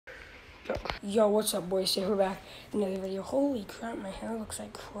Yo, what's up, boys? So we're back in another video. Holy crap, my hair looks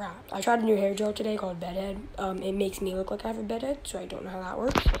like crap. I tried a new hair gel today called Bedhead. It makes me look like I have a bedhead, so I don't know how that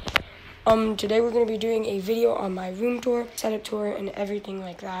works. Today we're gonna be doing a video on my room tour, setup tour, and everything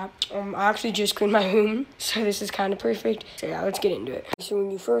like that. I actually just cleaned my room, so this is kind of perfect. So yeah, let's get into it. So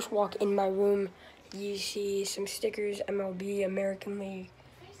when you first walk in my room, you see some stickers, MLB, American League,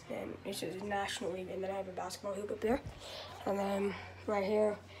 and it says National League, and then I have a basketball hoop up there. And then right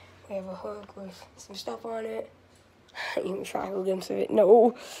here, we have a hook with some stuff on it. You can try a glimpse of it.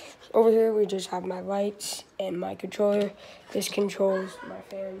 No. Over here, we just have my lights and my controller. This controls my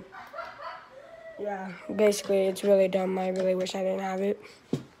fan. Yeah, basically, it's really dumb. I really wish I didn't have it.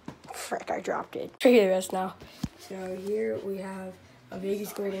 Frick, I dropped it. Show you the rest now. So here we have a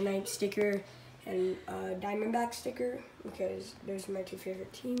Vegas Golden Knights sticker and a Diamondback sticker because those are my two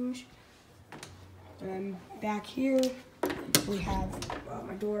favorite teams. And back here, we have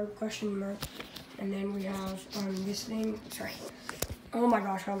my door, question mark, and then we have this thing, sorry. Oh my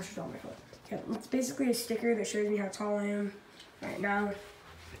gosh, how much is on my foot? Okay, it's basically a sticker that shows me how tall I am right now.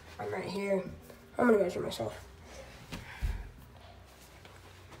 I'm right here. I'm gonna measure myself.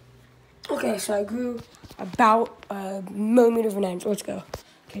 Okay, so I grew about a millimeter of an inch. Let's go.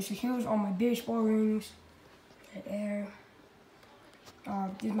 Okay, so here's all my baseball rings right there.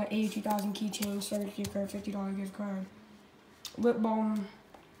 This is my 82,000 keychain, 72 card, $50 gift card. Lip balm,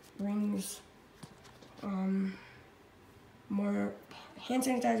 rings, more hand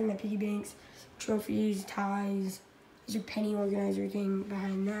sanitizer, my piggy banks, trophies, ties. There's a penny organizer thing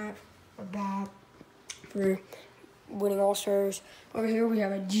behind that, or that, for winning All-Stars. Over here we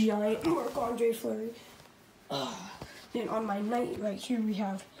have a giant Marc-Andre Fleury. Then on my night right here we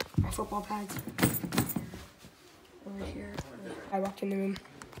have my football pads. Over here, I walked in the room.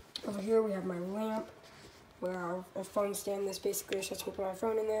 Over here we have my lamp, where our phone stand. This basically is just to put my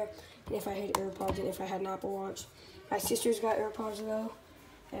phone in there, and if I had AirPods and if I had an Apple Watch. My sister's got AirPods though,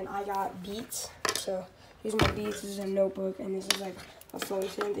 and I got Beats. So these are my Beats. This is a notebook, and this is like a phone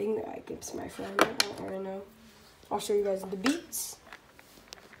stand thing that I give to my friend. I don't really know. I'll show you guys the Beats.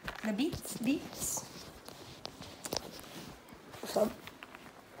 The Beats. What's up?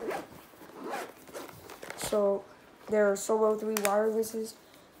 So they're Solo 3 wirelesses.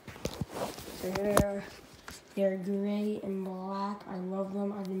 So here they are. They're gray and black. I love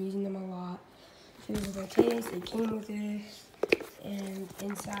them. I've been using them a lot. So this is the case. It came with this. And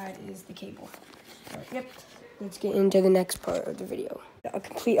inside is the cable. So, yep. Let's get into the next part of the video. A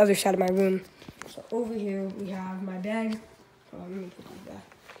complete other side of my room. So over here we have my bed. Let me put this back.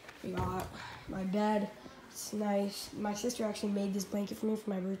 We got my bed. It's nice. My sister actually made this blanket for me for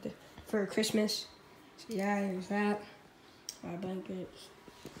my birthday, for Christmas. So yeah, here's that. My blankets.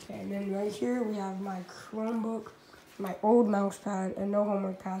 Okay, and then right here we have my Chromebook, my old mouse pad, and no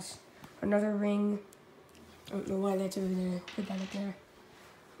homework pass. Another ring. I don't know why that's over there. Put that up there.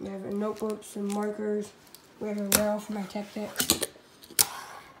 We have a notebook, some markers. We have a rail for my tech deck.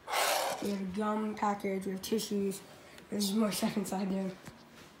 We have a gum package. We have tissues. There's more stuff inside there.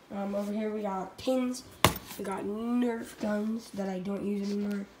 Over here we got pins. We got Nerf guns that I don't use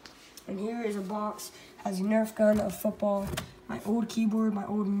anymore. And here is a box. Has a Nerf gun, a football, my old keyboard, my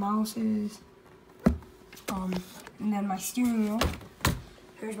old mouses, and then my steering wheel.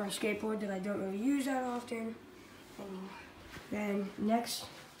 Here's my skateboard that I don't really use that often. And then next,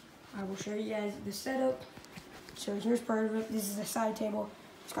 I will show you guys the setup. So here's part of it. This is a side table.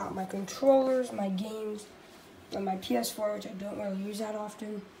 It's got my controllers, my games, and my PS4, which I don't really use that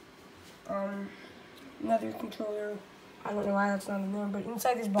often. Another controller. I don't know why that's not in there, but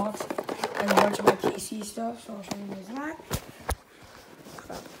inside this box, I have a bunch of my PC stuff, so I'll show you guys that.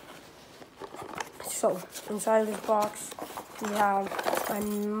 So, inside this box, we have my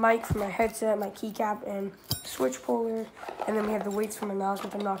mic for my headset, my keycap, and switch puller, and then we have the weights for my mouse,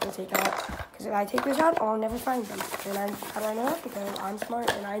 which I'm not going to take out, because if I take this out, I'll never find them. And how do I know that? Because I'm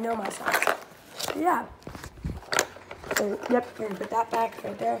smart, and I know myself. So, yeah. So, yep, we're going to put that back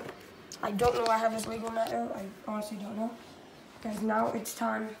right there. I don't know why I have this Lego mat out. I honestly don't know. Guys, now it's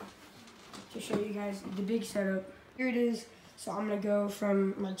time to show you guys the big setup. Here it is. So I'm going to go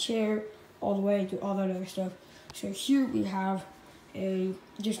from my chair all the way to all that other stuff. So here we have I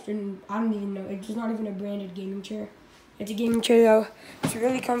don't even know, it's not even a branded gaming chair. It's a gaming chair though. It's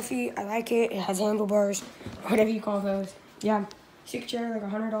really comfy. I like it. It has handlebars, whatever you call those. Yeah, sick chair, like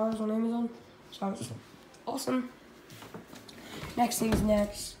 $100 on Amazon. So it's awesome. Next thing's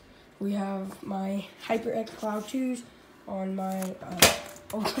next. We have my HyperX Cloud 2s on my,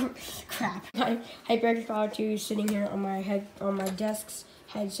 oh crap. My HyperX Cloud 2 sitting here on my desk's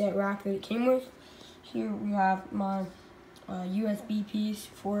headset rack that it came with. Here we have my USB piece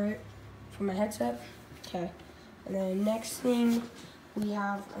for it. for my headset. Okay. And then next thing, we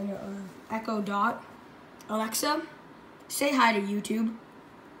have an Echo Dot. Alexa, say hi to YouTube.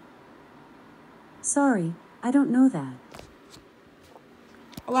 Sorry, I don't know that.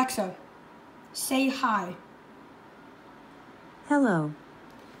 Alexa, say hi. Hello.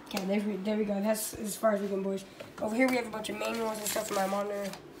 Okay, there we go. That's as far as we can, boys. Over here we have a bunch of manuals and stuff for my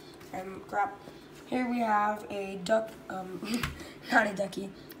monitor and crap. Here we have a not a ducky,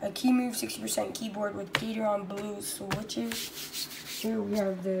 a KeyMove 60% keyboard with Gateron blue switches. Here we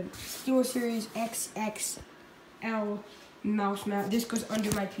have the SteelSeries XXL mouse mat. This goes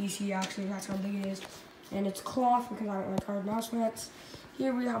under my PC, actually, that's how big it is. And it's cloth because I don't like hard mouse mats.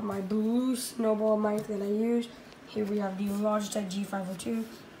 Here we have my blue snowball mic that I use. Here we have the Logitech G502.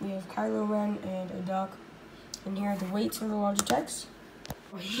 We have Kylo Ren and a duck. And here are the weights for the Logitechs.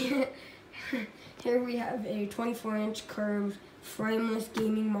 Here we have a 24-inch curved frameless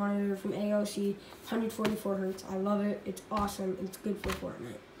gaming monitor from AOC, 144 Hz. I love it. It's awesome. It's good for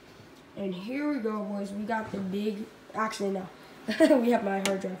Fortnite. And here we go, boys. We got the big, actually no. We have my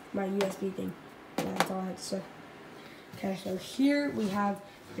hard drive, my USB thing. Yeah, that's all I had to say. Okay, so here we have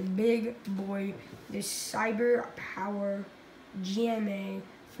the big boy, this Cyber Power GMA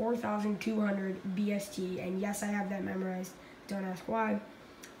 4200 BST. And yes, I have that memorized. Don't ask why.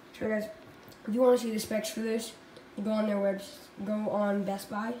 So guys, if you want to see the specs for this, go on their website, go on Best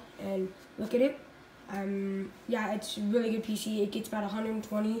Buy and look at it. Yeah, it's a really good PC. It gets about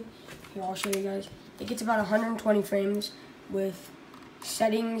 120. Here, I'll show you guys. It gets about 120 frames with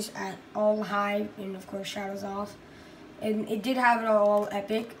settings at all high and of course shadows off. And it did have it all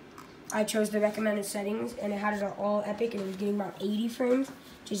epic. I chose the recommended settings and it had it all epic and it was getting about 80 frames,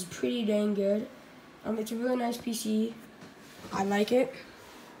 which is pretty dang good. It's a really nice PC. I like it.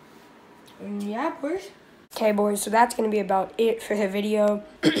 And yeah, boys. Okay, boys, so that's going to be about it for the video.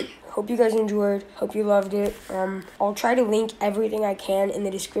 Hope you guys enjoyed. Hope you loved it. I'll try to link everything I can in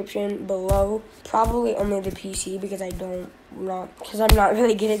the description below. Probably only the PC because I'm not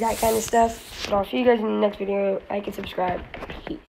really good at that kind of stuff. But I'll see you guys in the next video. Like and subscribe. Peace.